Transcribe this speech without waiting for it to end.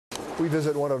We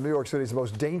visit one of New York City's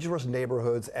most dangerous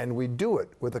neighborhoods, and we do it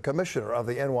with the commissioner of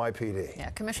the NYPD. Yeah,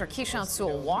 Commissioner Keechant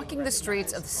Sewell walking the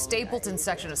streets of the Stapleton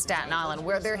section of Staten Island,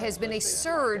 where there has been a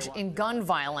surge in gun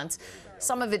violence,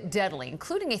 some of it deadly,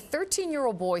 including a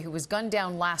 13-year-old boy who was gunned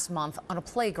down last month on a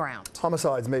playground.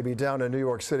 Homicides may be down in New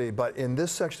York City, but in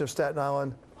this section of Staten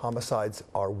Island, homicides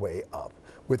are way up.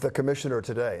 With the commissioner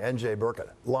today, NJ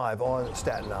Burkett, live on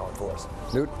Staten Island for us.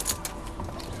 Newt?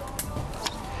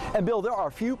 And Bill, there are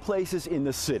few places in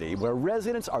the city where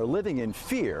residents are living in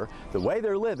fear the way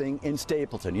they're living in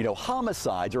Stapleton. You know,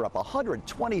 homicides are up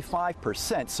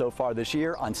 125% so far this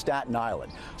year on Staten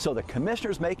Island. So the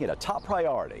commissioner's making it a top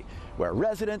priority, where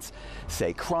residents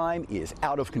say crime is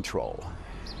out of control.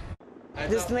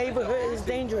 This neighborhood is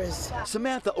dangerous.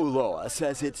 Samantha Ulloa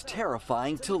says it's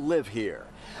terrifying to live here.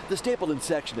 The Stapleton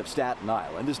section of Staten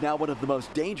Island is now one of the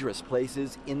most dangerous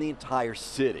places in the entire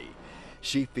city.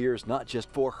 She fears not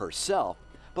just for herself,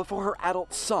 but for her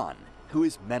adult son, who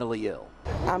is mentally ill.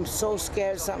 I'm so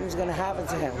scared something's going to happen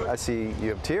to him. I see you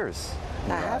have tears.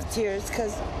 I have tears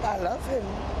because I love him.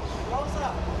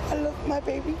 I love my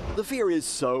baby. The fear is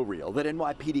so real that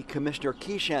NYPD Commissioner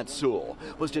Keechant Sewell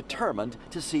was determined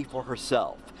to see for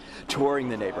herself. Touring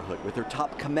the neighborhood with her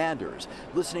top commanders,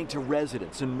 listening to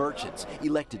residents and merchants,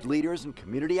 elected leaders and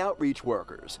community outreach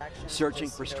workers, searching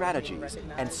for strategies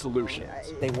and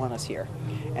solutions. They want us here,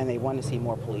 and they want to see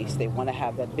more police. They want to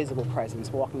have that visible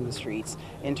presence, walking the streets,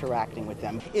 interacting with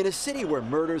them. In a city where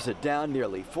murders are down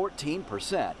nearly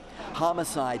 14%,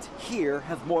 homicides here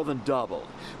have more than doubled,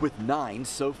 with 9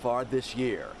 so far this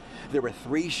year. There were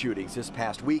 3 shootings this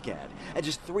past weekend, and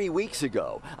just 3 weeks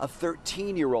ago, a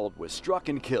 13-year-old was struck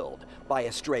and killed by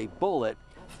a stray bullet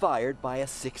fired by a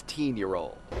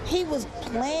 16-year-old. He was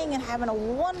playing and having a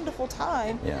wonderful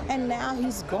time, and now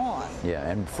he's gone. Yeah,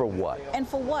 and for what? And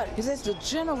for what? Because it's the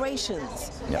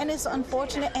generations, and it's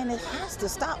unfortunate, and it has to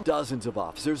stop. Dozens of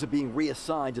officers are being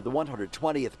reassigned to the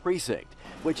 120th precinct,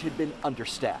 which had been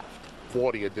understaffed.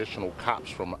 40 additional cops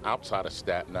from outside of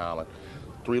Staten Island.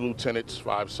 3 lieutenants,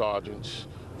 5 sergeants,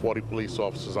 40 police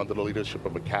officers under the leadership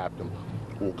of a captain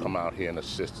who will come out here and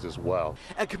assist as well.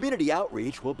 And community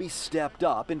outreach will be stepped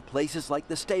up in places like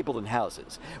the Stapleton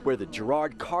houses, where the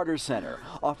Gerard Carter Center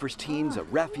offers teens a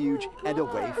refuge and a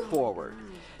way forward.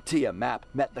 Tia Mapp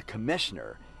met the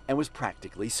commissioner and was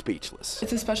practically speechless.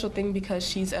 It's a special thing because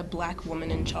she's a black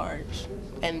woman in charge,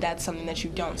 and that's something that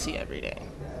you don't see every day.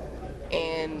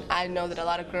 And I know that a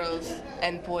lot of girls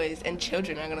and boys and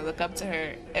children are going to look up to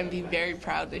her and be very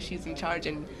proud that she's in charge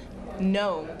and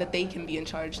know that they can be in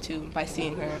charge too by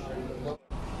seeing her.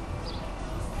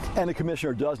 And the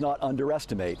commissioner does not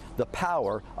underestimate the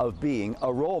power of being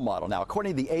a role model. Now,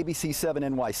 according to the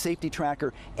ABC-7 NY safety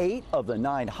tracker, 8 of the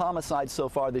 9 homicides so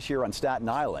far this year on Staten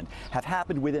Island have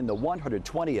happened within the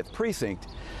 120th precinct,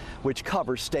 which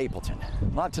covers Stapleton.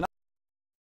 Live tonight.